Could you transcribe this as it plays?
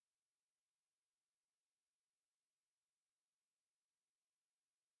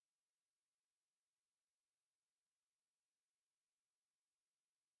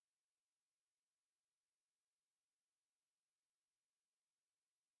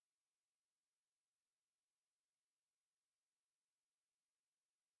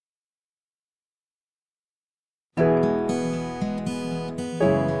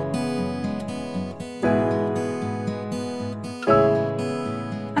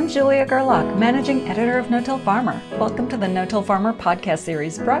Julia Gerlach, Managing Editor of No-Till Farmer. Welcome to the No-Till Farmer podcast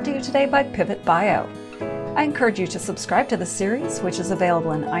series brought to you today by Pivot Bio. I encourage you to subscribe to the series, which is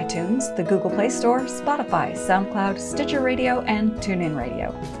available in iTunes, the Google Play Store, Spotify, SoundCloud, Stitcher Radio, and TuneIn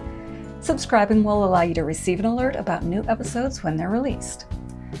Radio. Subscribing will allow you to receive an alert about new episodes when they're released.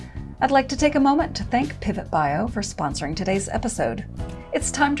 I'd like to take a moment to thank Pivot Bio for sponsoring today's episode.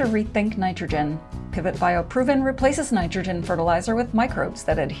 It's time to rethink nitrogen. Pivot Bio Proven replaces nitrogen fertilizer with microbes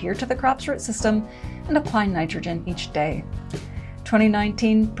that adhere to the crop's root system and apply nitrogen each day.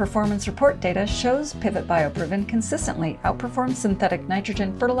 2019 performance report data shows Pivot Bio Proven consistently outperforms synthetic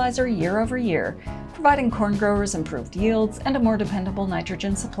nitrogen fertilizer year over year, providing corn growers improved yields and a more dependable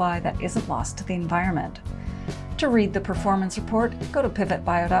nitrogen supply that isn't lost to the environment. To read the performance report, go to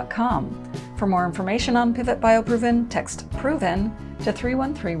pivotbio.com. For more information on Pivot Bio Proven, text PROVEN to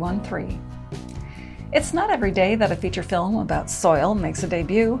 31313. It's not every day that a feature film about soil makes a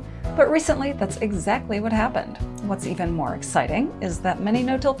debut, but recently that's exactly what happened. What's even more exciting is that many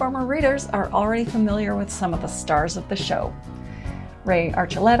No-Till Farmer readers are already familiar with some of the stars of the show. Ray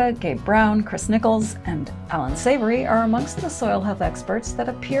Archuleta, Gabe Brown, Chris Nichols, and Alan Savory are amongst the soil health experts that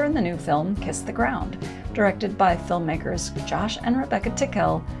appear in the new film Kiss the Ground, directed by filmmakers Josh and Rebecca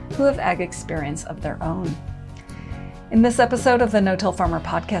Tickell, who have ag experience of their own. In this episode of the No-Till Farmer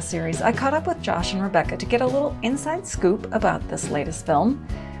podcast series, I caught up with Josh and Rebecca to get a little inside scoop about this latest film,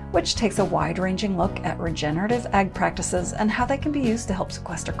 which takes a wide-ranging look at regenerative ag practices and how they can be used to help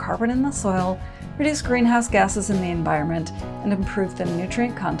sequester carbon in the soil, reduce greenhouse gases in the environment, and improve the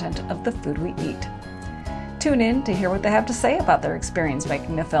nutrient content of the food we eat. Tune in to hear what they have to say about their experience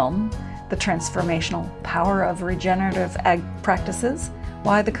making the film, the transformational power of regenerative ag practices,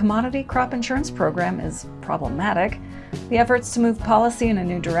 why the commodity crop insurance program is problematic, the efforts to move policy in a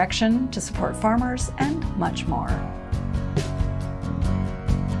new direction to support farmers, and much more.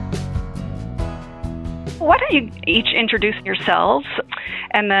 Why don't you each introduce yourselves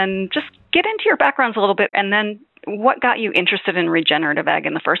and then just get into your backgrounds a little bit, and then what got you interested in regenerative ag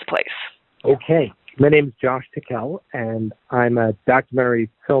in the first place? Okay. My name is Josh Tickell, and I'm a documentary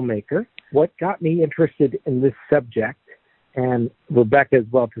filmmaker. What got me interested in this subject, and Rebecca as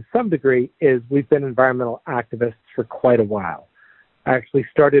well to some degree, is we've been environmental activists for quite a while. I actually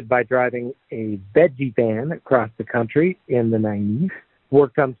started by driving a veggie van across the country in the 90s,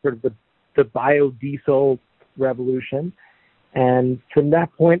 worked on sort of the biodiesel revolution, and from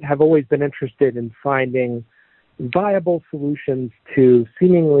that point have always been interested in finding viable solutions to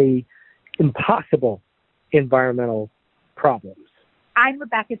seemingly impossible environmental problems. I'm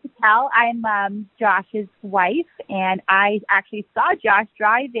Rebecca Tickell. I'm Josh's wife, and I actually saw Josh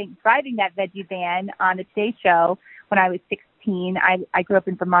driving that veggie van on the Today Show when I was 16. I grew up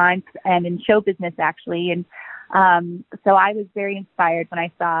in Vermont and in show business, actually, and so I was very inspired when I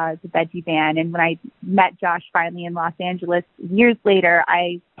saw the veggie van. And when I met Josh finally in Los Angeles years later,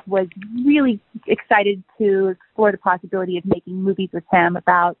 I was really excited to explore the possibility of making movies with him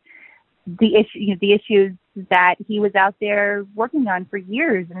about the issues that he was out there working on for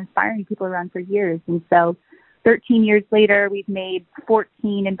years and inspiring people around for years. And so 13 years later, we've made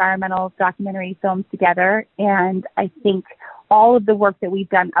 14 environmental documentary films together. And I think all of the work that we've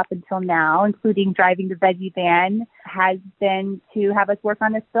done up until now, including driving the veggie van, has been to have us work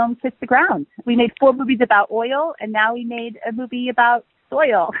on this film, Kiss the Ground. We made 4 movies about oil, and now we made a movie about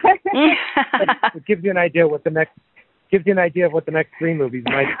soil. It gives you an idea what the next 3 movies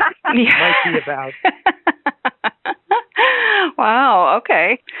might be about. Wow,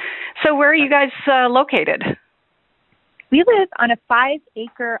 okay. So where are you guys located? We live on a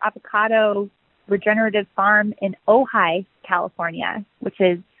 5-acre avocado regenerative farm in Ojai, California, which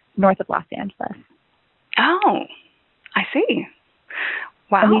is north of Los Angeles. Oh, I see.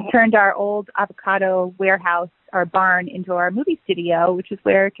 Wow. And we turned our old avocado warehouse, our barn, into our movie studio, which is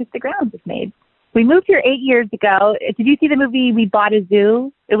where Kiss the Ground was made. We moved here 8 years ago. Did you see the movie We Bought a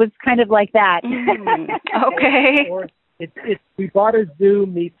Zoo? It was kind of like that. Okay. Or We Bought a Zoo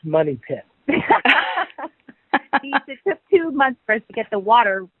meets Money Pit. It took 2 months for us to get the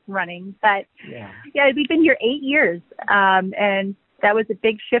water running, but yeah, we've been here 8 years, and that was a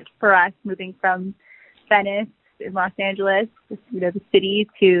big shift for us, moving from Venice in Los Angeles, the city,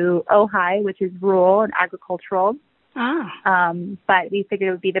 to Ojai, which is rural and agricultural. But we figured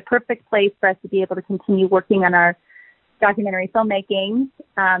it would be the perfect place for us to be able to continue working on our documentary filmmaking,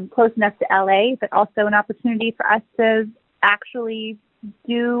 close enough to LA, but also an opportunity for us to actually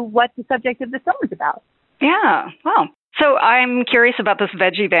do what the subject of the film is about. Yeah. Wow. So I'm curious about this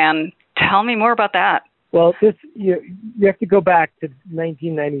veggie van. Tell me more about that. Well, you have to go back to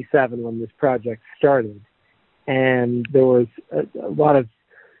 1997 when this project started, and there was a lot of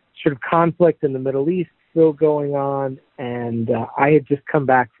sort of conflict in the Middle East still going on, and I had just come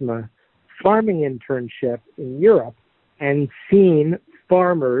back from a farming internship in Europe and seen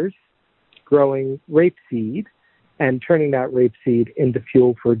farmers growing rapeseed and turning that rapeseed into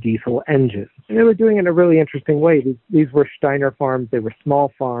fuel for diesel engines. And they were doing it in a really interesting way. These were Steiner farms. They were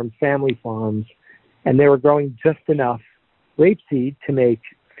small farms, family farms, and they were growing just enough rapeseed to make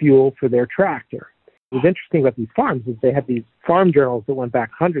fuel for their tractor. What was interesting about these farms is they had these farm journals that went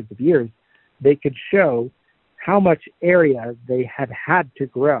back hundreds of years. They could show how much area they had to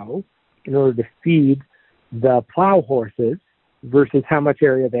grow in order to feed the plow horses versus how much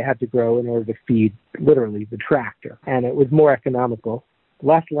area they had to grow in order to feed, literally, the tractor. And it was more economical,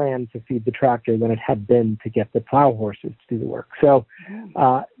 less land to feed the tractor than it had been to get the plow horses to do the work. So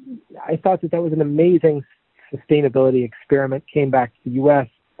I thought that was an amazing sustainability experiment. Came back to the U.S.,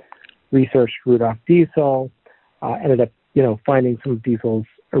 researched Rudolf Diesel, ended up, finding some of Diesel's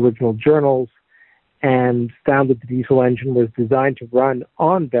original journals, and found that the diesel engine was designed to run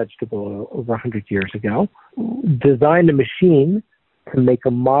on vegetable oil over 100 years ago. Designed a machine to make a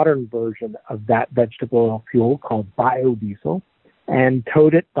modern version of that vegetable oil fuel called biodiesel, and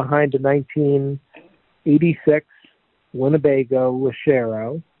towed it behind a 1986 Winnebago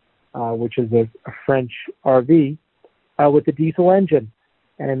Lachero, which is a French RV, with a diesel engine,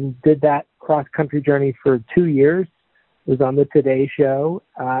 and did that cross-country journey for 2 years. Was on the Today Show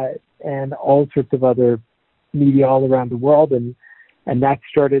and all sorts of other media all around the world, and that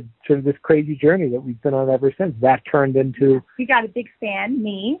started sort of this crazy journey that we've been on ever since. That turned into... You got a big fan,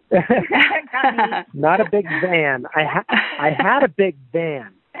 me. Not a big van. I had a big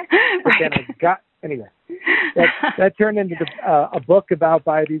van, but then I got... Anyway, that turned into a book about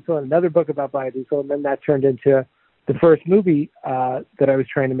biodiesel and another book about biodiesel, and then that turned into the first movie that I was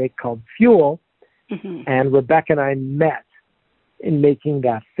trying to make called Fuel. Mm-hmm. And Rebecca and I met in making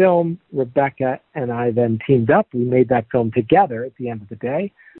that film. Rebecca and I then teamed up. We made that film together at the end of the day.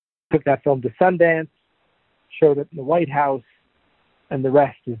 Took that film to Sundance, showed it in the White House, and the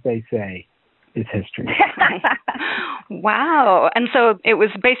rest, as they say, is history. Wow. And so it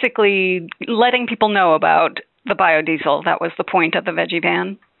was basically letting people know about the biodiesel. That was the point of the Veggie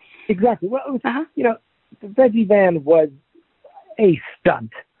Van? Exactly. Well, it was, the Veggie Van was a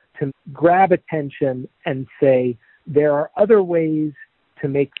stunt to grab attention and say there are other ways to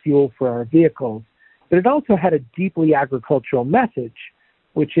make fuel for our vehicles. But it also had a deeply agricultural message,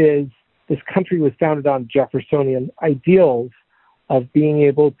 which is this country was founded on Jeffersonian ideals of being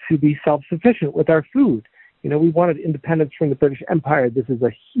able to be self-sufficient with our food. We wanted independence from the British Empire. This is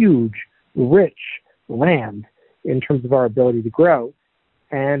a huge, rich land in terms of our ability to grow.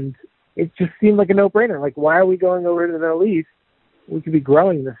 And it just seemed like a no-brainer. Like, why are we going over to the Middle East? We could be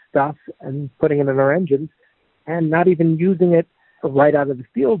growing this stuff and putting it in our engines and not even using it right out of the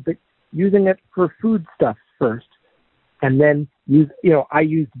field, but using it for food stuff first. And then I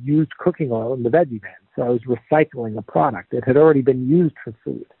used used cooking oil in the Veggie Van. So I was recycling a product. It had already been used for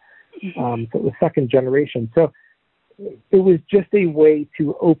food. So it was second generation. So it was just a way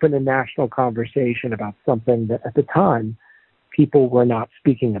to open a national conversation about something that at the time people were not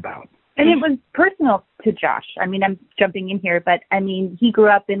speaking about. And it was personal to Josh. I mean, I'm jumping in here, but I mean, he grew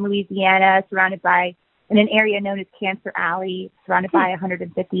up in Louisiana, surrounded by, in an area known as Cancer Alley, surrounded by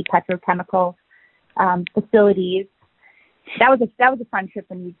 150 petrochemical facilities. That was a fun trip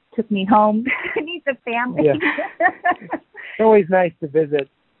when you took me home to meet the family. Yeah. It's always nice to visit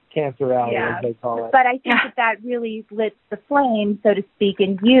Cancer Alley, as they call it. But I think that really lit the flame, so to speak,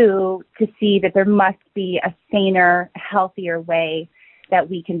 in you to see that there must be a saner, healthier way that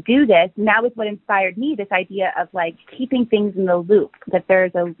we can do this. And that was what inspired me, this idea of like keeping things in the loop, that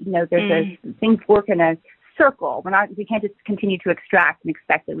things work in a circle. We can't just continue to extract and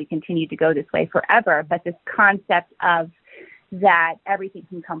expect that we continue to go this way forever, but this concept of that everything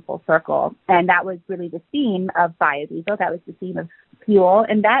can come full circle. And that was really the theme of biodiesel. That was the theme of fuel.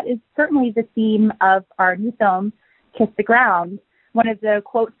 And that is certainly the theme of our new film, Kiss the Ground. One of the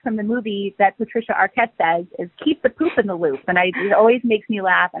quotes from the movie that Patricia Arquette says is, keep the poop in the loop. And it always makes me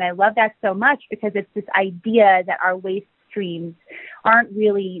laugh. And I love that so much because it's this idea that our waste streams aren't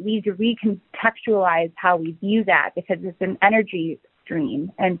really, we need to recontextualize how we view that because it's an energy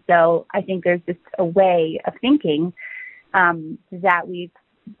stream. And so I think there's just a way of thinking that we've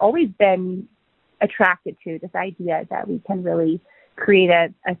always been attracted to, this idea that we can really create a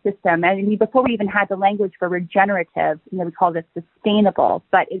system. And before we even had the language for regenerative, we called it sustainable,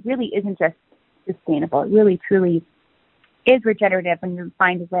 but it really isn't just sustainable. It really, truly is regenerative when you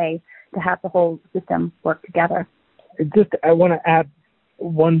find a way to have the whole system work together. I want to add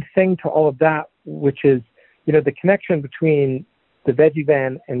one thing to all of that, which is, the connection between The Veggie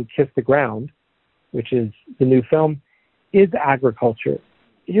Van and Kiss the Ground, which is the new film, is agriculture.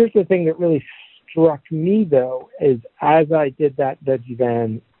 Here's the thing that really struck me, though, is as I did that Veggie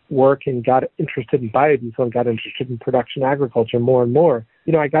Van work and got interested in biodiesel and got interested in production agriculture more and more,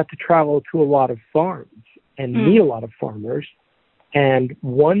 I got to travel to a lot of farms and meet a lot of farmers. And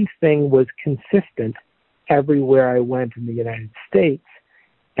one thing was consistent everywhere I went in the United States,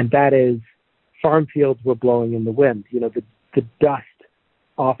 and that is farm fields were blowing in the wind. The dust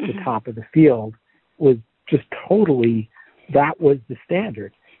off the top of the field was just totally, that was the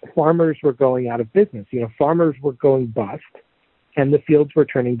standard. Farmers were going out of business. Farmers were going bust, and the fields were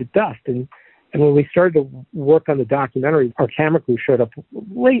turning to dust. And when we started to work on the documentary, our camera crew showed up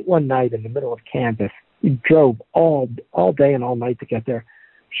late one night in the middle of Kansas. We drove all day and all night to get there.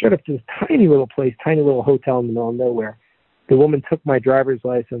 Showed up to this tiny little place, tiny little hotel in the middle of nowhere. The woman took my driver's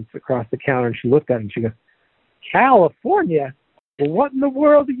license across the counter, and she looked at it, and she goes, "California? Well, what in the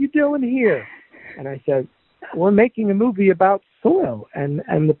world are you doing here?" And I said, "We're making a movie about soil and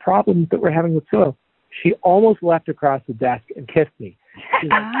the problems that we're having with soil." She almost leapt across the desk and kissed me. She's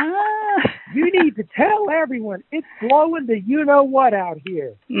like, "You need to tell everyone it's blowing the you-know-what out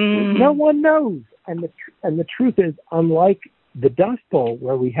here. No one knows." And the truth is, unlike the Dust Bowl,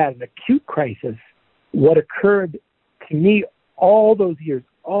 where we had an acute crisis, what occurred to me all those years,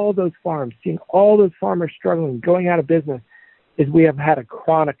 all those farms, seeing all those farmers struggling, going out of business, is we have had a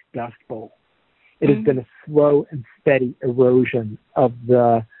chronic Dust Bowl. It has been a slow and steady erosion of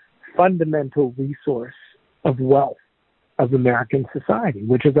the fundamental resource of wealth of American society,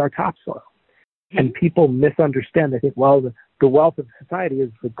 which is our topsoil. And people misunderstand. They think, well, the wealth of society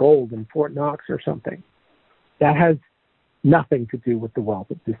is the gold in Fort Knox or something. That has nothing to do with the wealth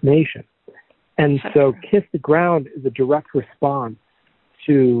of this nation. And so Kiss the Ground is a direct response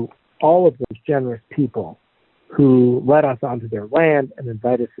to all of those generous people who let us onto their land and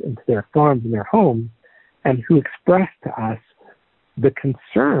invite us into their farms and their homes, and who expressed to us the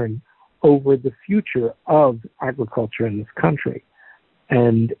concern over the future of agriculture in this country.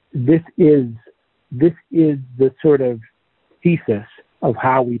 And this is the sort of thesis of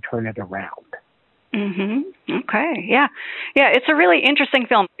how we turn it around. Okay. Yeah. It's a really interesting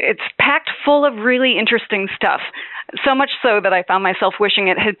film. It's packed full of really interesting stuff. So much so that I found myself wishing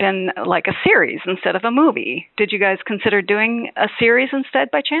it had been like a series instead of a movie. Did you guys consider doing a series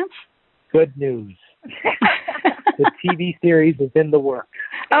instead by chance? Good news. The TV series is in the works.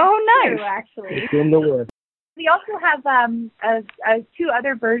 Oh, nice. True, actually. It's in the works. We also have two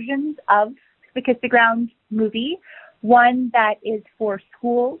other versions of the Kiss the Ground movie. One that is for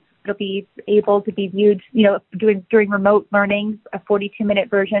schools. It'll be able to be viewed, during remote learning, a 42-minute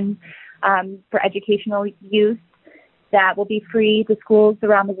version for educational use that will be free to schools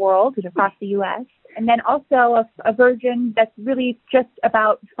around the world and across the U.S. And then also a version that's really just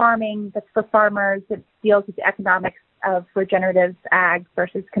about farming, that's for farmers, that deals with the economics of regenerative ag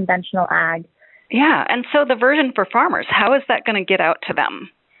versus conventional ag. Yeah, and so the version for farmers, how is that going to get out to them?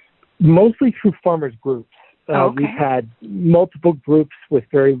 Mostly through farmers groups. Okay. We've had multiple groups with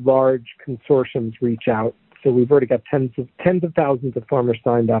very large consortiums reach out. So we've already got tens of thousands of farmers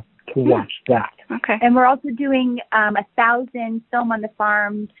signed up to watch that. Okay. And we're also doing 1,000 Film on the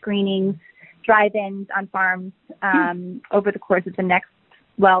Farm screenings, drive-ins on farms over the course of the next,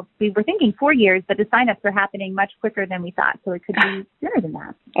 we were thinking 4 years, but the sign-ups are happening much quicker than we thought, so it could be sooner than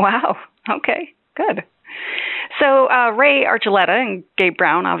that. Wow. Okay. Good. So Ray Archuleta and Gabe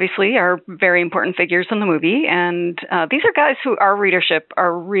Brown, obviously, are very important figures in the movie, and these are guys who our readership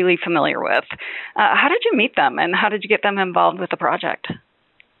are really familiar with. How did you meet them, and how did you get them involved with the project?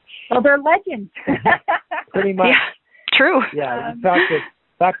 Well, they're legends. Pretty much. Yeah, true. Yeah,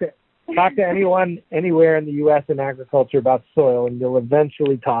 talk to anyone anywhere in the U.S. in agriculture about soil, and you'll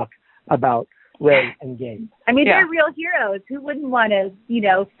eventually talk about Ray and Gabe. I mean, they're real heroes. Who wouldn't want to,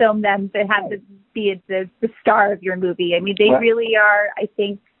 film them to have be the star of your movie? I mean, they really are, I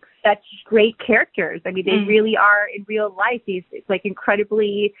think, such great characters. I mean, they really are in real life. These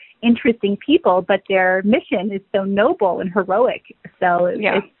incredibly interesting people, but their mission is so noble and heroic. So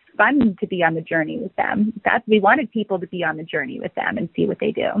it's fun to be on the journey with them. We wanted people to be on the journey with them and see what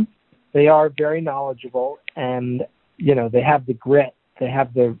they do. They are very knowledgeable, and they have the grit. They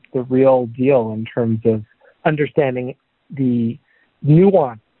have the real deal in terms of understanding the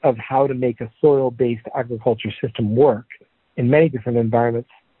nuance of how to make a soil-based agriculture system work in many different environments.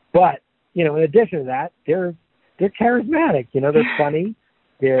 But, in addition to that, they're charismatic. They're funny.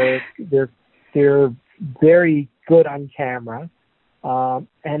 They're very good on camera.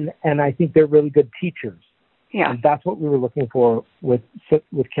 And I think they're really good teachers. Yeah. And that's what we were looking for with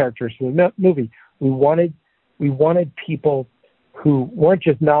characters in the movie. We wanted people who weren't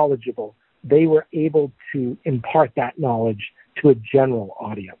just knowledgeable, they were able to impart that knowledge to a general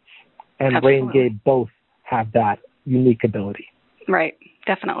audience. And Absolutely. Ray and Gabe both have that unique ability. Right,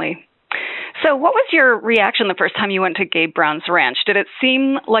 definitely. So what was your reaction the first time you went to Gabe Brown's ranch? Did it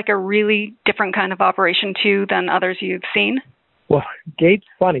seem like a really different kind of operation to you than others you've seen? Well, Gabe's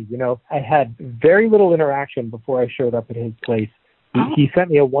funny. I had very little interaction before I showed up at his place. He sent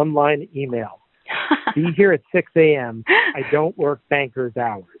me a one-line email. Be here at 6 a.m. I don't work banker's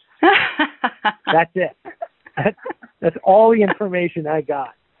hours. That's it. That's all the information I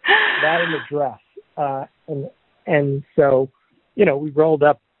got. That and address. And so, we rolled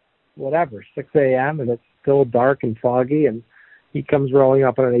up, 6 a.m. and it's still dark and foggy. And he comes rolling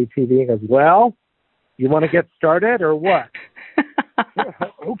up on an ATV and goes, "Well, you want to get started or what?"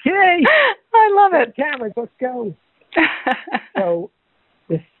 Okay. I love it. Cameras, let's go. So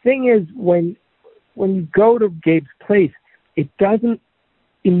the thing is, when you go to Gabe's place, it doesn't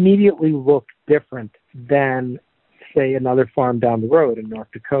immediately look different than, say, another farm down the road in North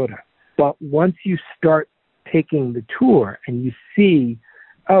Dakota. But once you start taking the tour and you see,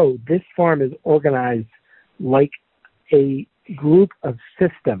 oh, this farm is organized like a group of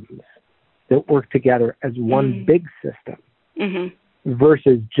systems that work together as one big system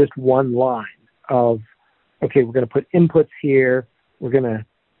versus just one line of, okay, we're going to put inputs here, we're going to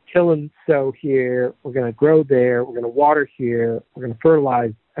till and sow here, we're going to grow there, we're going to water here, we're going to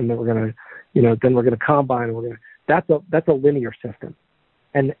fertilize, and then we're going to, then we're going to combine. And we're going to. That's a linear system,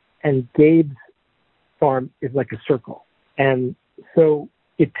 and Gabe's farm is like a circle, and so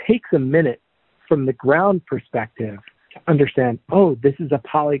it takes a minute from the ground perspective to understand. Oh, this is a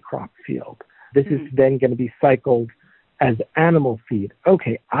polycrop field. This is then going to be cycled as animal feed.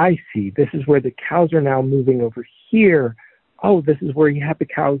 Okay, I see. This is where the cows are now moving over here. Oh, this is where you had the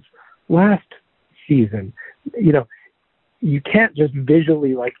cows last season. You can't just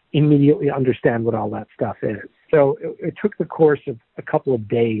visually immediately understand what all that stuff is. So it took the course of a couple of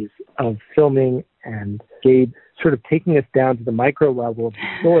days of filming and Gabe sort of taking us down to the micro level of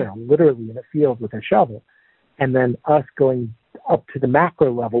the soil, literally in a field with a shovel, and then us going up to the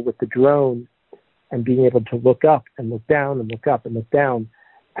macro level with the drone and being able to look up and look down and look up and look down.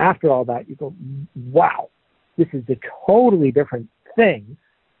 After all that, you go, wow, this is a totally different thing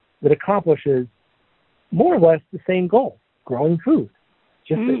that accomplishes more or less the same goal, growing food.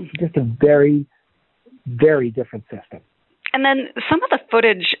 Just a very, very different system. And then some of the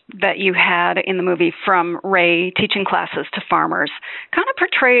footage that you had in the movie from Ray teaching classes to farmers kind of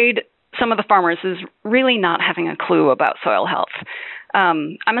portrayed some of the farmers as really not having a clue about soil health.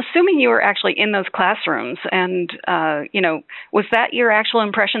 I'm assuming you were actually in those classrooms, and, was that your actual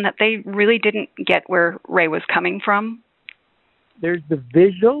impression that they really didn't get where Ray was coming from? There's the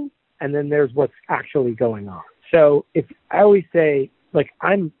visual, and then there's what's actually going on. So if I always say,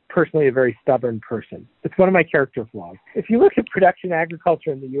 I'm personally a very stubborn person. It's one of my character flaws. If you look at production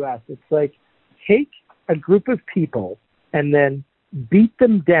agriculture in the U.S., it's take a group of people and then beat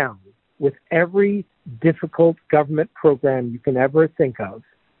them down with every difficult government program you can ever think of,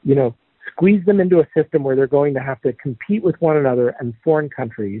 squeeze them into a system where they're going to have to compete with one another and foreign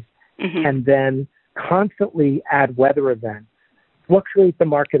countries, and then constantly add weather events, fluctuate the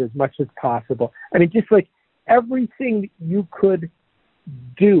market as much as possible. I mean, just everything you could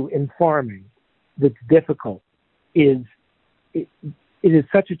do in farming that's difficult it is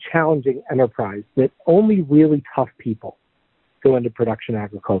such a challenging enterprise that only really tough people go into production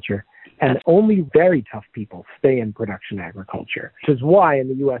agriculture, and only very tough people stay in production agriculture, which is why in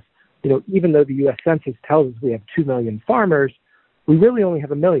the U.S., even though the U.S. Census tells us we have 2 million farmers, we really only have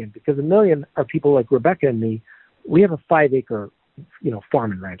 1 million, because 1 million are people like Rebecca and me. We have a 5-acre,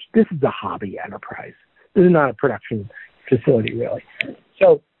 farm and ranch. This is a hobby enterprise. This is not a production facility, really.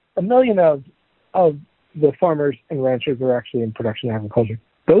 So 1 million of the farmers and ranchers are actually in production agriculture.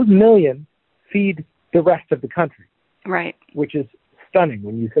 Those 1 million feed the rest of the country. Right. Which is stunning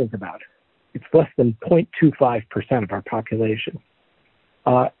when you think about it. It's less than 0.25% of our population.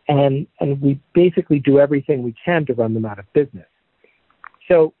 And we basically do everything we can to run them out of business.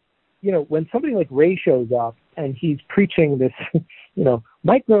 So, when somebody like Ray shows up and he's preaching this,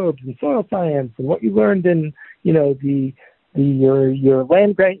 microbes and soil science and what you learned in, your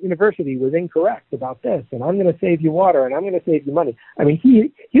land grant university was incorrect about this, and I'm going to save you water and I'm going to save you money. I mean,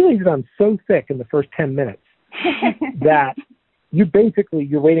 he lays it on so thick in the first 10 minutes that you're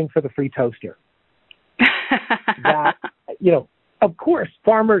waiting for the free toaster. That, of course,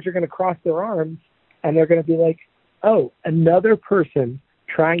 farmers are going to cross their arms and they're going to be like, oh, another person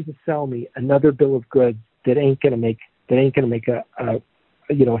trying to sell me another bill of goods that ain't going to make a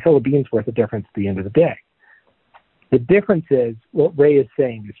hill of beans worth of difference at the end of the day. The difference is what Ray is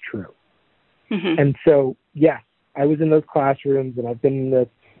saying is true. Mm-hmm. And so, yes, I was in those classrooms, and I've been in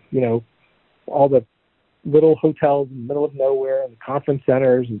the, all the little hotels in the middle of nowhere and conference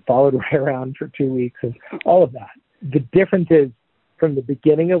centers and followed Ray around for 2 weeks and all of that. The difference is from the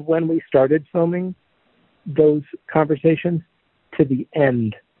beginning of when we started filming those conversations to the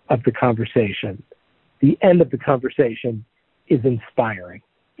end of the conversation. The end of the conversation is inspiring.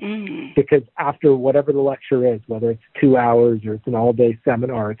 Mm. Because after whatever the lecture is, whether it's 2 hours or it's an all-day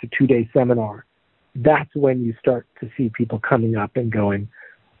seminar, it's a 2-day seminar, that's when you start to see people coming up and going,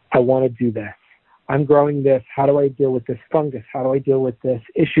 I want to do this. I'm growing this. How do I deal with this fungus? How do I deal with this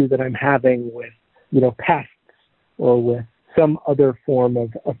issue that I'm having with, pests or with some other form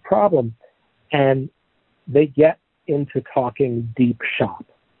of problem? And they get into talking deep shop.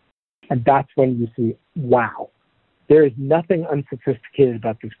 And that's when you see, wow, there is nothing unsophisticated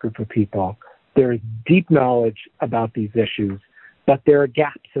about this group of people. There is deep knowledge about these issues, but there are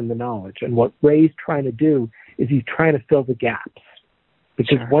gaps in the knowledge. And what Ray's trying to do is he's trying to fill the gaps.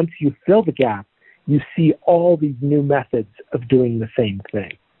 Because Sure. once you fill the gap, you see all these new methods of doing the same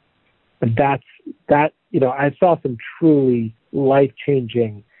thing. And I saw some truly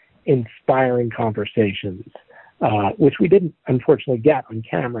life-changing, inspiring conversations, which we didn't unfortunately get on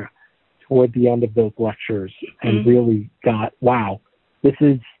camera toward the end of those lectures, and really got, wow, this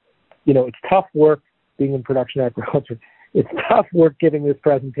is, it's tough work being in production agriculture. It's tough work giving this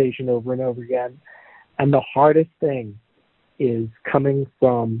presentation over and over again. And the hardest thing is coming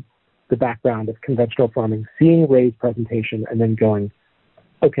from the background of conventional farming, seeing Ray's presentation and then going,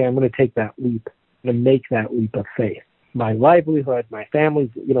 okay, I'm going to take that leap. I'm going to make that leap of faith. My livelihood, my family's,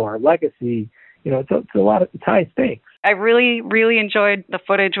 our legacy, it's it's high stakes. I really, really enjoyed the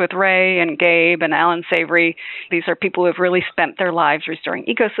footage with Ray and Gabe and Alan Savory. These are people who have really spent their lives restoring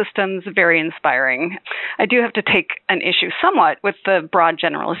ecosystems. Very inspiring. I do have to take an issue somewhat with the broad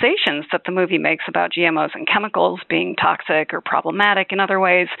generalizations that the movie makes about GMOs and chemicals being toxic or problematic in other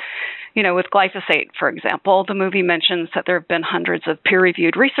ways. With glyphosate, for example, the movie mentions that there have been hundreds of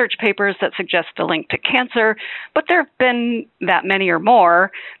peer-reviewed research papers that suggest a link to cancer, but there have been that many or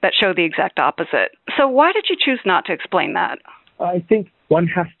more that show the exact opposite. So why did you choose not to explain that? I think one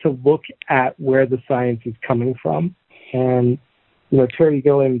has to look at where the science is coming from. And, Terry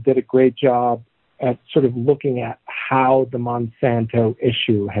Gilliam did a great job at sort of looking at how the Monsanto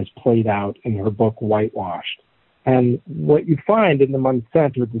issue has played out in her book, Whitewashed. And what you find in the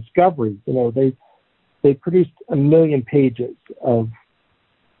Monsanto discovery, they produced 1 million pages of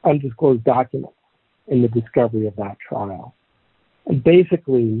undisclosed documents in the discovery of that trial. And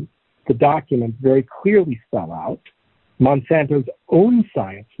basically, the documents very clearly spell out Monsanto's own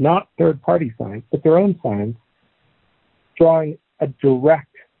science, not third-party science, but their own science, drawing a direct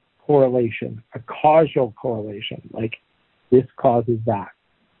correlation, a causal correlation, like this causes that,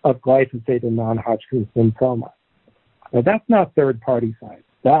 of glyphosate and non-Hodgkin's lymphoma. Now, that's not third-party science.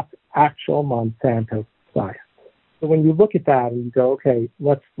 That's actual Monsanto science. So when you look at that and you go, okay,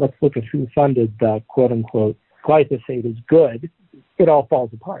 let's look at who funded the quote-unquote glyphosate is good, it all falls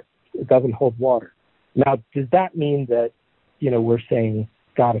apart. It doesn't hold water. Now, does that mean that, we're saying,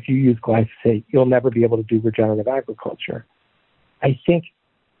 God, if you use glyphosate, you'll never be able to do regenerative agriculture? I think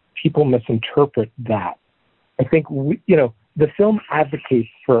people misinterpret that. I think, the film advocates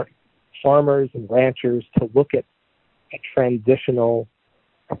for farmers and ranchers to look at a transitional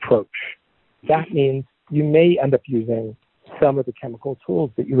approach. That means you may end up using some of the chemical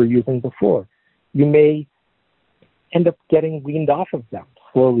tools that you were using before. You may end up getting weaned off of them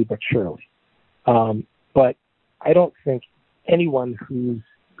slowly but surely. But I don't think anyone who's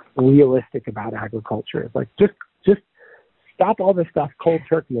realistic about agriculture is like, just stop all this stuff cold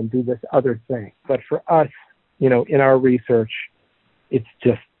turkey and do this other thing. But for us, in our research, it's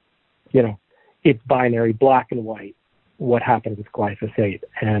just, it's binary, black and white. What happened with glyphosate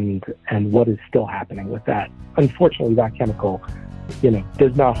and what is still happening with that. Unfortunately, that chemical,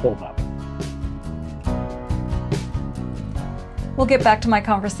 does not hold up. We'll get back to my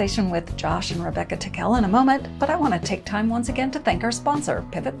conversation with Josh and Rebecca Tickell in a moment, but I want to take time once again to thank our sponsor,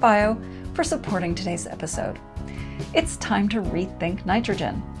 Pivot Bio, for supporting today's episode. It's time to rethink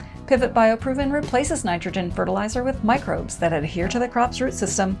nitrogen. Pivot Bio Proven replaces nitrogen fertilizer with microbes that adhere to the crop's root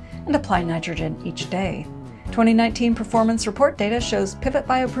system and apply nitrogen each day. 2019 performance report data shows Pivot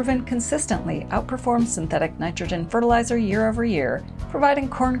Bio Proven consistently outperforms synthetic nitrogen fertilizer year over year, providing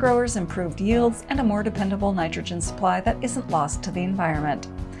corn growers improved yields and a more dependable nitrogen supply that isn't lost to the environment.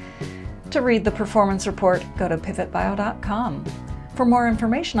 To read the performance report, go to pivotbio.com. For more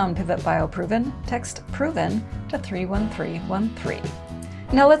information on Pivot Bio Proven, text PROVEN to 31313.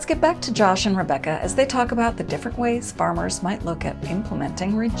 Now let's get back to Josh and Rebecca as they talk about the different ways farmers might look at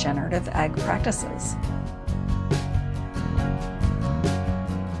implementing regenerative ag practices.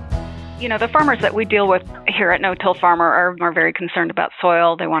 You know, the farmers that we deal with here at No-Till Farmer are very concerned about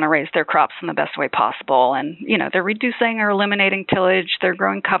soil. They want to raise their crops in the best way possible. And, you know, they're reducing or eliminating tillage. They're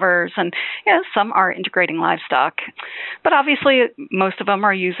growing covers. And, you know, some are integrating livestock. But obviously, most of them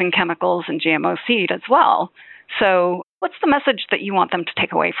are using chemicals and GMO seed as well. So what's the message that you want them to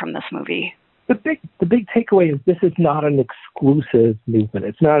take away from this movie? The big takeaway is this is not an exclusive movement.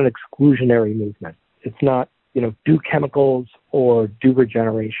 It's not an exclusionary movement. It's not, you know, do chemicals or do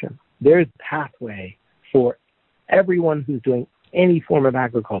regeneration. There's a pathway for everyone who's doing any form of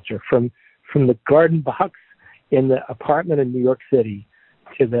agriculture, from the garden box in the apartment in New York City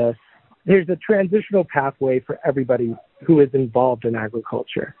to this. There's a transitional pathway for everybody who is involved in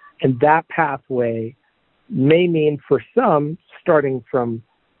agriculture. And that pathway may mean for some starting from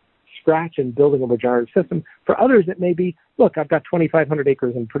scratch and building a regenerative system. For others, it may be, look, I've got 2,500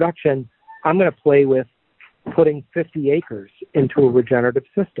 acres in production. I'm going to play with putting 50 acres into a regenerative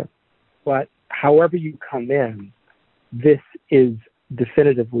system. But however you come in, this is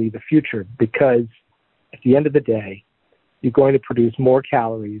definitively the future, because at the end of the day, you're going to produce more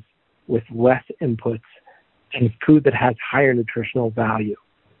calories with less inputs and food that has higher nutritional value.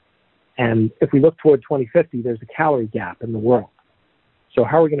 And if we look toward 2050, there's a calorie gap in the world. So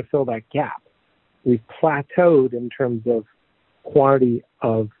how are we going to fill that gap? We've plateaued in terms of quantity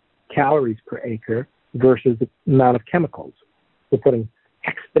of calories per acre versus the amount of chemicals. We're putting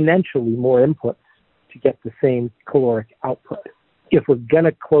exponentially more inputs to get the same caloric output. If we're going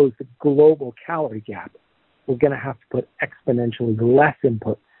to close the global calorie gap, we're going to have to put exponentially less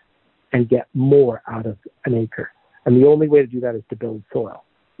inputs and get more out of an acre. And the only way to do that is to build soil.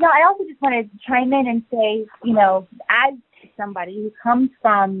 No, I also just want to chime in and say, you know, as somebody who comes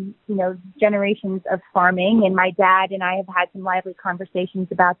from, you know, generations of farming, and my dad and I have had some lively conversations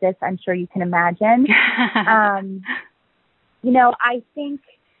about this, I'm sure you can imagine. You know, I think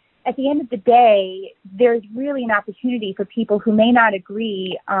at the end of the day, there's really an opportunity for people who may not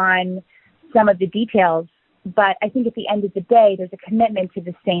agree on some of the details, but I think at the end of the day, there's a commitment to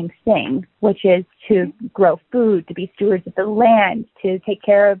the same thing, which is to grow food, to be stewards of the land, to take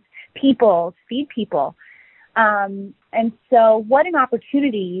care of people, feed people. And so what an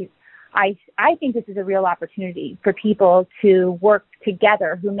opportunity. I think this is a real opportunity for people to work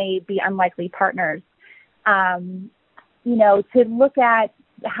together who may be unlikely partners. You know, to look at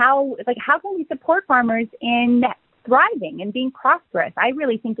how can we support farmers in thriving and being prosperous. I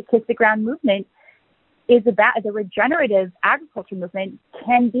really think the Kiss the Ground movement is about, the regenerative agriculture movement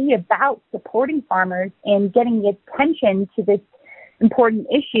can be about supporting farmers and getting the attention to this important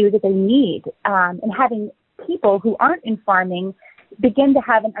issue that they need, and having people who aren't in farming begin to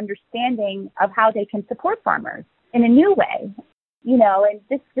have an understanding of how they can support farmers in a new way. You know, and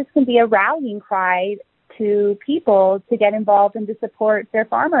this can be a rallying cry to people to get involved and to support their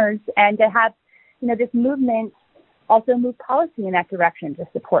farmers, and to have, you know, this movement also move policy in that direction to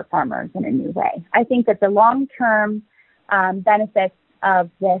support farmers in a new way. I think that the long-term benefits of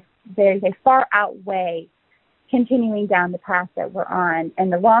this, they far outweigh continuing down the path that we're on,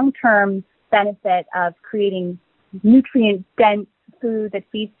 and the long-term benefit of creating nutrient-dense food that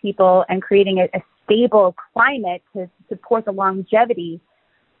feeds people and creating a stable climate to support the longevity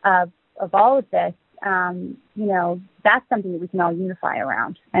of all of this. You know, that's something that we can all unify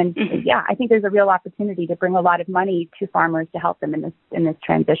around. And yeah, I think there's a real opportunity to bring a lot of money to farmers to help them in this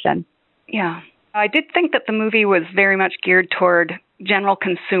transition. Yeah. I did think that the movie was very much geared toward general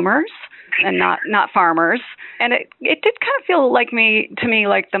consumers and not farmers. And it did kind of feel to me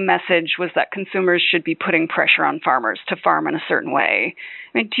like the message was that consumers should be putting pressure on farmers to farm in a certain way.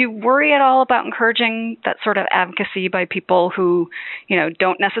 I mean, do you worry at all about encouraging that sort of advocacy by people who, you know,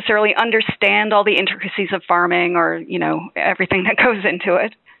 don't necessarily understand all the intricacies of farming or, you know, everything that goes into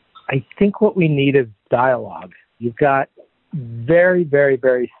it? I think what we need is dialogue. You've got very, very,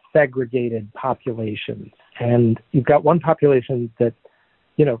 very segregated populations. And you've got one population that,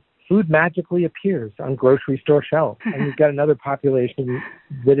 you know, food magically appears on grocery store shelves. And you've got another population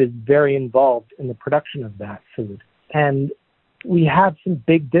that is very involved in the production of that food. And we have some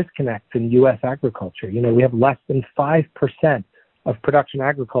big disconnects in U.S. agriculture. You know, we have less than 5% of production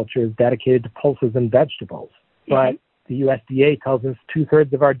agriculture is dedicated to pulses and vegetables. But the USDA tells us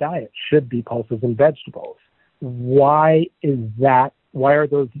 2/3 of our diet should be pulses and vegetables. Why is that? Why are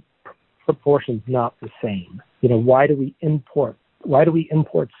those proportions not the same? You know, why do we import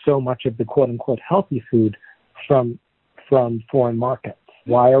so much of the quote unquote healthy food from foreign markets?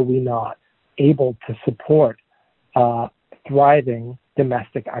 Why are we not able to support thriving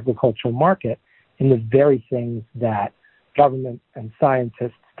domestic agricultural market in the very things that government and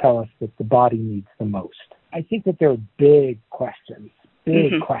scientists tell us that the body needs the most. I think that there are big questions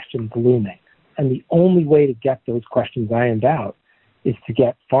looming. And the only way to get those questions ironed out is to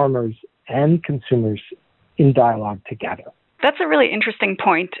get farmers and consumers in dialogue together. That's a really interesting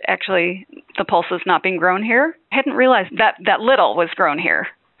point, actually, the pulses not being grown here. I hadn't realized that little was grown here.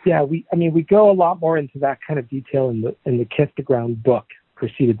 Yeah, we go a lot more into that kind of detail in the Kiss the Ground book,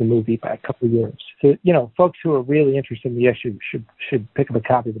 preceded the movie by a couple of years. So, folks who are really interested in the issue should pick up a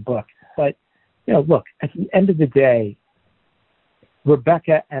copy of the book. But, look, at the end of the day,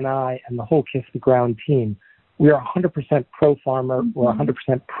 Rebecca and I and the whole Kiss the Ground team, we are 100% pro-farmer. We're 100%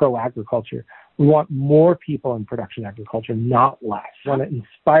 pro-agriculture. We want more people in production agriculture, not less. We want to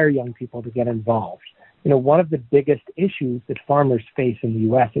inspire young people to get involved. One of the biggest issues that farmers face in the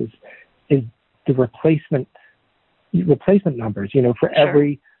U.S. is the replacement numbers. For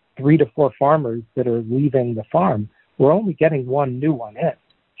every 3 to 4 farmers that are leaving the farm, we're only getting one new one in.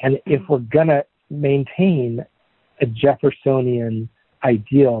 And if we're going to maintain a Jeffersonian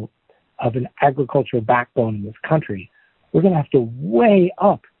ideal of an agricultural backbone in this country, we're going to have to weigh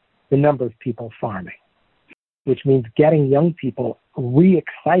up the number of people farming, which means getting young people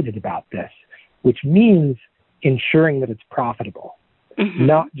re-excited about this, which means ensuring that it's profitable,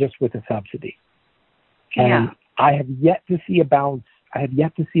 not just with a subsidy. And I have yet to see a balance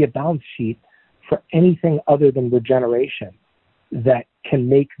sheet for anything other than regeneration that can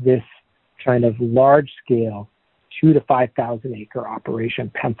make this kind of large-scale 2,000 to 5,000 acre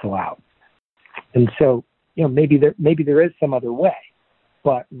operation pencil out. And so, maybe there is some other way.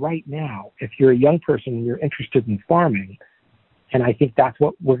 But right now, if you're a young person and you're interested in farming, and I think that's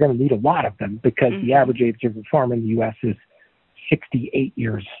what we're going to need a lot of them, because the average age of a farmer in the U.S. is 68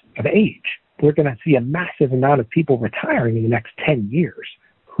 years of age. We're going to see a massive amount of people retiring in the next 10 years.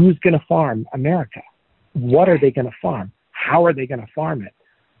 Who's going to farm America? What are they going to farm? How are they going to farm it?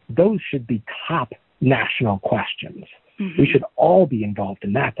 Those should be top national questions. We should all be involved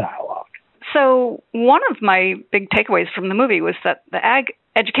in that dialogue. So one of my big takeaways from the movie was that the ag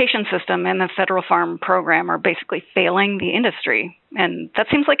education system and the federal farm program are basically failing the industry. And that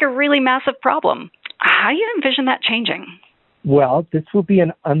seems like a really massive problem. How do you envision that changing? Well, this will be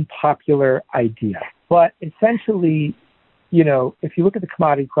an unpopular idea. But essentially, if you look at the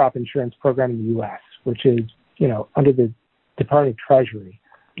commodity crop insurance program in the U.S., which is, under the Department of Treasury,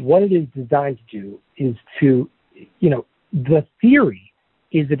 what it is designed to do is to, the theory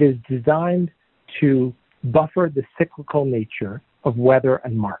is it is designed to buffer the cyclical nature of weather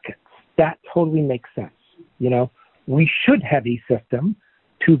and markets. That totally makes sense. We should have a system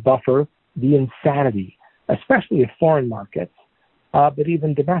to buffer the insanity, especially of foreign markets, but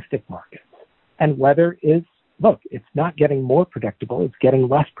even domestic markets. And weather is, it's not getting more predictable, it's getting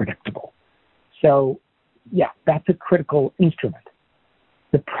less predictable. So, that's a critical instrument.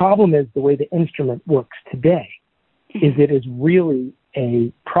 The problem is the way the instrument works today is it is really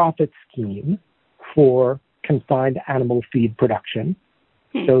a profit scheme for confined animal feed production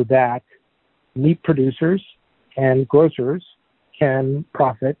so that meat producers and grocers can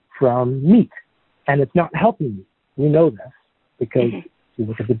profit from meat. And it's not helping meat. We know this because you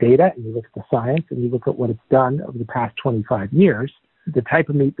look at the data and you look at the science and you look at what it's done over the past 25 years, the type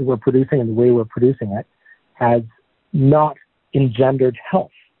of meat that we're producing and the way we're producing it has not engendered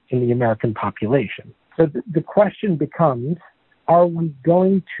health in the American population. So the question becomes, are we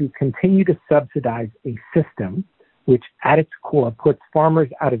going to continue to subsidize a system which at its core puts farmers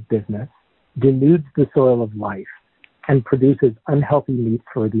out of business, denudes the soil of life, and produces unhealthy meat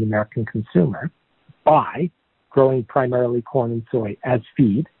for the American consumer by growing primarily corn and soy as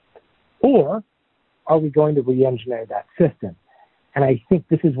feed? Or are we going to re-engineer that system? And I think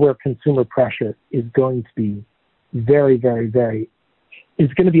this is where consumer pressure is going to be very, very, very, is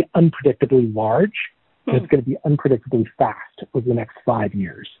going to be unpredictably large. And it's going to be unpredictably fast over the next 5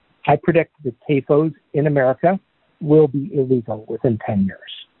 years. I predict that CAFOs in America will be illegal within 10 years.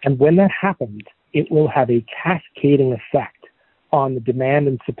 And when that happens, it will have a cascading effect on the demand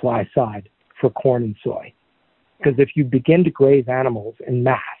and supply side for corn and soy. Because if you begin to graze animals en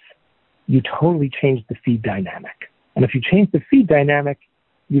masse, you totally change the feed dynamic. And if you change the feed dynamic,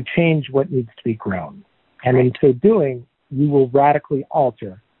 you change what needs to be grown. And in so doing, you will radically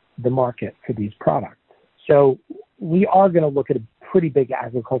alter the market for these products. So we are going to look at a pretty big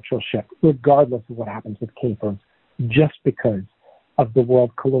agricultural shift, regardless of what happens with CAFOs, just because of the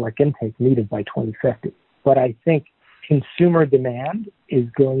world caloric intake needed by 2050. But I think consumer demand is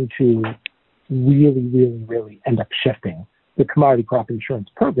going to really, really, really end up shifting the commodity crop insurance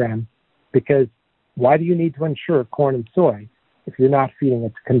program, because why do you need to insure corn and soy if you're not feeding it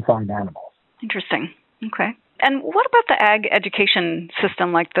to confined animals. Interesting. Okay. And what about the ag education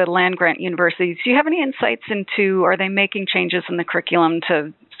system, like the land-grant universities? Do you have any insights into, are they making changes in the curriculum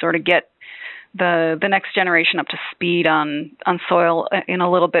to sort of get the next generation up to speed on soil in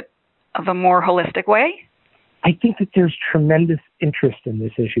a little bit of a more holistic way? I think that there's tremendous interest in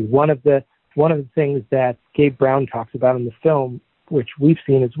this issue. One of the things that Gabe Brown talks about in the film, which we've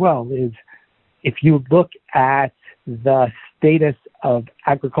seen as well, is if you look at the status of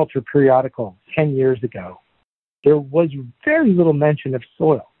agriculture periodicals 10 years ago, there was very little mention of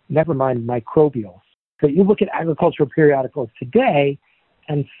soil, never mind microbials. So you look at agricultural periodicals today,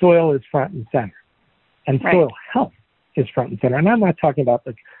 and soil is front and center. And soil health is front and center. And I'm not talking about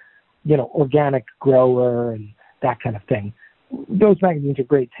organic grower and that kind of thing. Those magazines are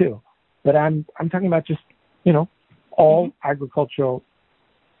great too. But I'm talking about just, all agricultural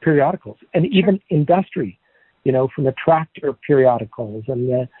periodicals and even industry, from the tractor periodicals and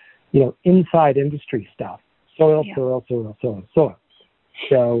the, inside industry stuff. Soil.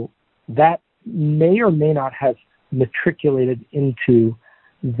 So that may or may not have matriculated into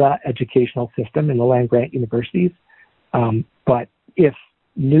the educational system in the land-grant universities. But if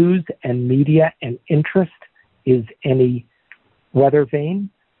news and media and interest is any weather vane,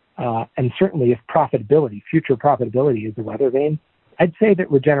 and certainly if future profitability is the weather vane, I'd say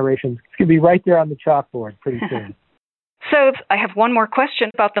that regeneration is going to be right there on the chalkboard pretty soon. So I have one more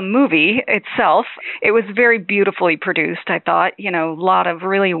question about the movie itself. It was very beautifully produced, I thought. A lot of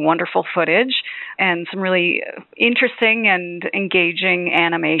really wonderful footage and some really interesting and engaging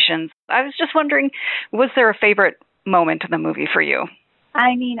animations. I was just wondering, was there a favorite moment in the movie for you?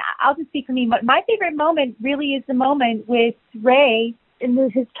 I mean, I'll just speak for me. My favorite moment really is the moment with Ray in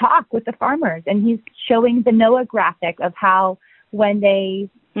his talk with the farmers, and he's showing the NOAA graphic of how when they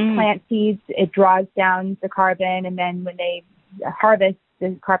plant seeds, it draws down the carbon, and then when they harvest,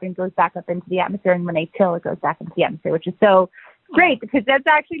 the carbon goes back up into the atmosphere, and when they till, it goes back into the atmosphere, which is so great because that's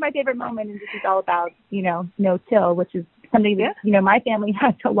actually my favorite moment, and this is all about, no-till, which is something that, my family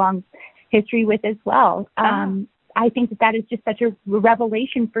has a long history with as well. I think that is just such a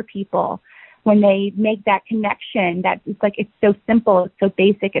revelation for people when they make that connection, that it's so simple, it's so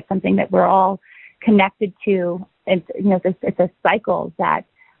basic, it's something that we're all connected to. It's, it's a cycle that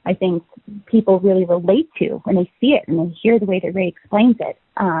I think people really relate to when they see it and they hear the way that Ray explains it.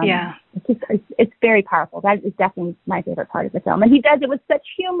 It's very powerful. That is definitely my favorite part of the film. And he does it with such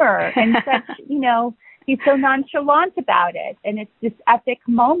humor and such, he's so nonchalant about it. And it's this epic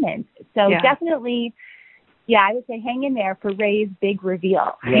moment. So definitely, I would say hang in there for Ray's big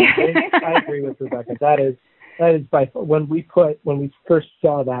reveal. I agree with Rebecca. That is by when we first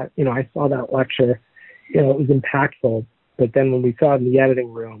saw that, I saw that lecture, it was impactful. But then when we saw it in the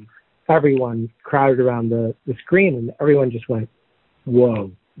editing room, everyone crowded around the screen and everyone just went,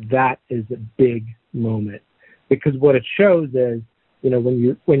 whoa, that is a big moment. Because what it shows is,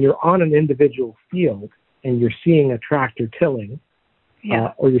 when you're on an individual field and you're seeing a tractor tilling,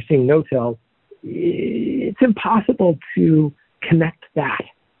 or you're seeing no-till, it's impossible to connect that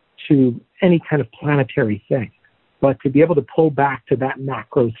to any kind of planetary thing. But to be able to pull back to that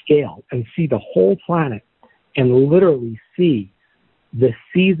macro scale and see the whole planet and literally see the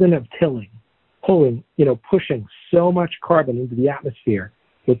season of tilling, pushing so much carbon into the atmosphere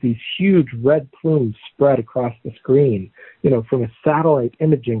with these huge red plumes spread across the screen, from a satellite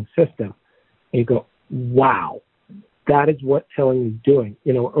imaging system. And you go, wow, that is what tilling is doing,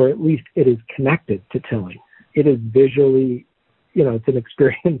 or at least it is connected to tilling. It is visually, it's an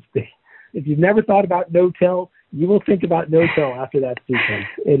experience. If you've never thought about no-till, you will think about no-till after that sequence.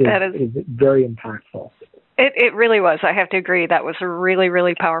 It is very impactful. It really was. I have to agree. That was a really,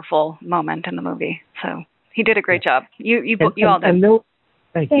 really powerful moment in the movie. So he did a great job. You all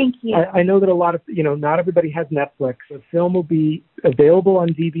did. Thank you. I know that a lot of, not everybody has Netflix. The film will be available on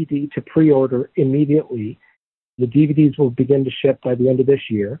DVD to pre-order immediately. The DVDs will begin to ship by the end of this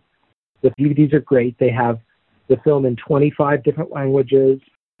year. The DVDs are great. They have the film in 25 different languages,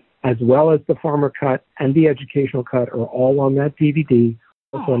 as well as the farmer cut and the educational cut are all on that DVD,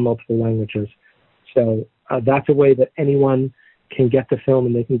 also in multiple languages. So that's a way that anyone can get the film,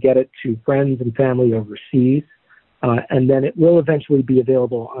 and they can get it to friends and family overseas. And then it will eventually be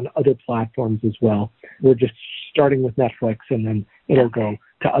available on other platforms as well. We're just starting with Netflix, and then it'll go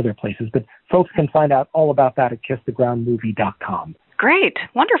to other places. But folks can find out all about that at kissthegroundmovie.com. Great.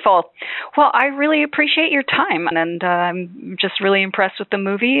 Wonderful. Well, I really appreciate your time, and I'm just really impressed with the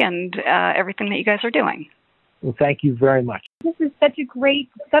movie and everything that you guys are doing. Well, thank you very much. This is such a great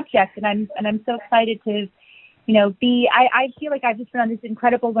subject, and I'm so excited to I feel like I've just been on this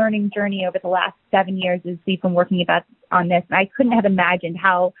incredible learning journey over the last 7 years as we've been working on this. And I couldn't have imagined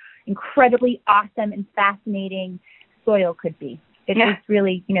how incredibly awesome and fascinating soil could be. It's just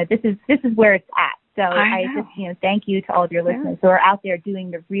really, this is where it's at. So I just, thank you to all of your listeners who are out there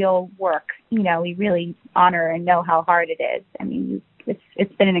doing the real work. We really honor and know how hard it is. I mean,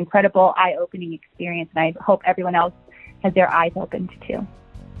 it's been an incredible, eye-opening experience, and I hope everyone else has their eyes opened too.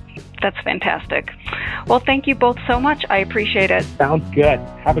 That's fantastic. Well, thank you both so much. I appreciate it. Sounds good.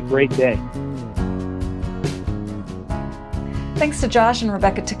 Have a great day. Thanks to Josh and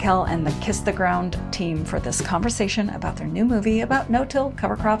Rebecca Tickell and the Kiss the Ground team for this conversation about their new movie about no-till,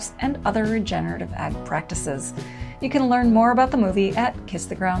 cover crops, and other regenerative ag practices. You can learn more about the movie at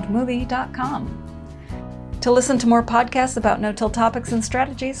kissthegroundmovie.com. To listen to more podcasts about no-till topics and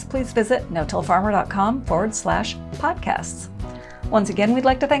strategies, please visit no-tillfarmer.com/podcasts. Once again, we'd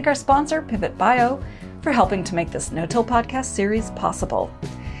like to thank our sponsor, Pivot Bio, for helping to make this no-till podcast series possible.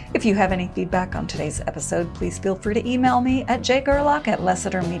 If you have any feedback on today's episode, please feel free to email me at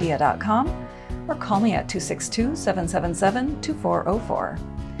jgerlach@lessitermedia.com or call me at 262-777-2404.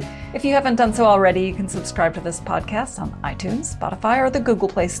 If you haven't done so already, you can subscribe to this podcast on iTunes, Spotify, or the Google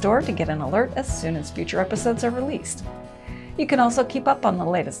Play Store to get an alert as soon as future episodes are released. You can also keep up on the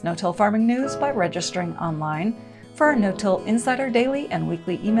latest no-till farming news by registering online for our No-Till Insider Daily and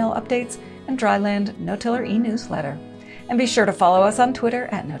weekly email updates and Dryland No-Tiller e-newsletter. And be sure to follow us on Twitter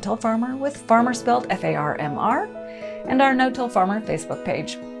at No-Till Farmer with farmer spelled F-A-R-M-R and our No-Till Farmer Facebook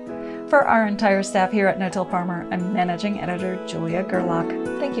page. For our entire staff here at No-Till Farmer, I'm Managing Editor Julia Gerlach.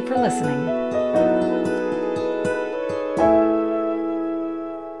 Thank you for listening.